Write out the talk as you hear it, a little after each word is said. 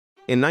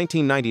In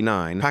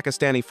 1999,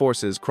 Pakistani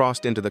forces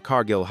crossed into the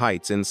Kargil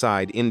Heights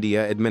inside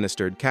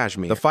India-administered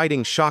Kashmir. The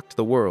fighting shocked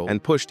the world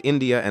and pushed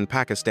India and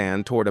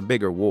Pakistan toward a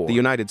bigger war. The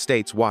United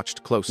States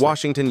watched closely.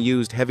 Washington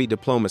used heavy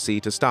diplomacy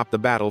to stop the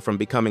battle from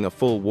becoming a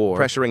full war,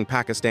 pressuring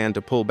Pakistan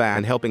to pull back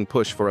and helping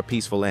push for a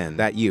peaceful end.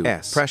 That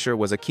U.S. pressure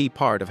was a key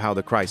part of how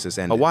the crisis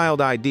ended. A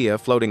wild idea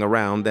floating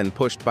around, then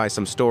pushed by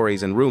some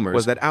stories and rumors,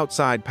 was that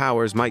outside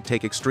powers might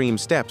take extreme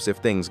steps if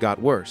things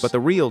got worse. But the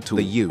real tool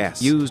the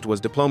U.S. used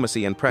was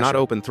diplomacy and pressure, not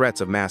open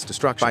threats of mass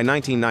destruction. By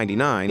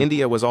 1999,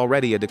 India was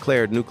already a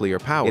declared nuclear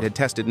power. It had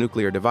tested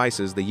nuclear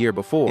devices the year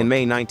before. In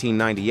May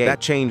 1998, that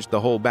changed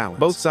the whole balance.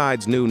 Both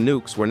sides knew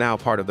nukes were now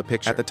part of the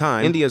picture. At the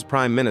time, India's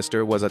prime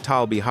minister was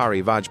Atal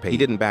Bihari Vajpayee. He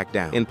didn't back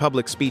down. In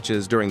public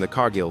speeches during the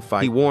Kargil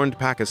fight, he warned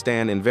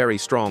Pakistan in very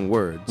strong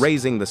words,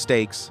 raising the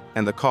stakes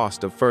and the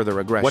cost of further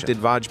aggression. What did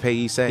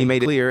Vajpayee say? He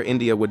made it clear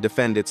India would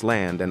defend its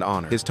land and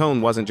honor. His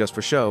tone wasn't just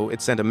for show,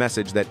 it sent a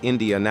message that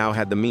India now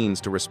had the means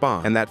to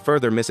respond, and that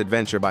further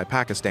misadventure by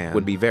Pakistan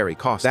would be very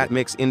costly. That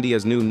mix,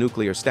 India's new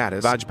nuclear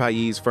status,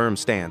 Vajpayee's firm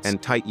stance,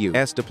 and tight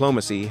U.S.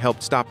 diplomacy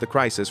helped stop the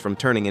crisis from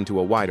turning into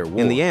a wider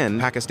war. In the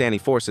end, Pakistani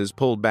forces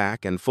pulled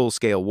back and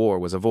full-scale war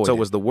was avoided. So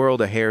was the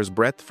world a hair's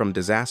breadth from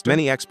disaster?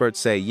 Many experts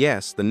say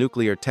yes, the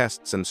nuclear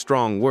tests and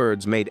strong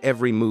words made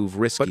every move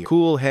risky. But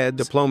cool heads,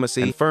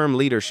 diplomacy, and firm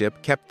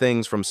leadership kept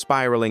things from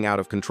spiraling out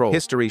of control.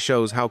 History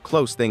shows how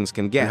close things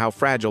can get and how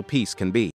fragile peace can be.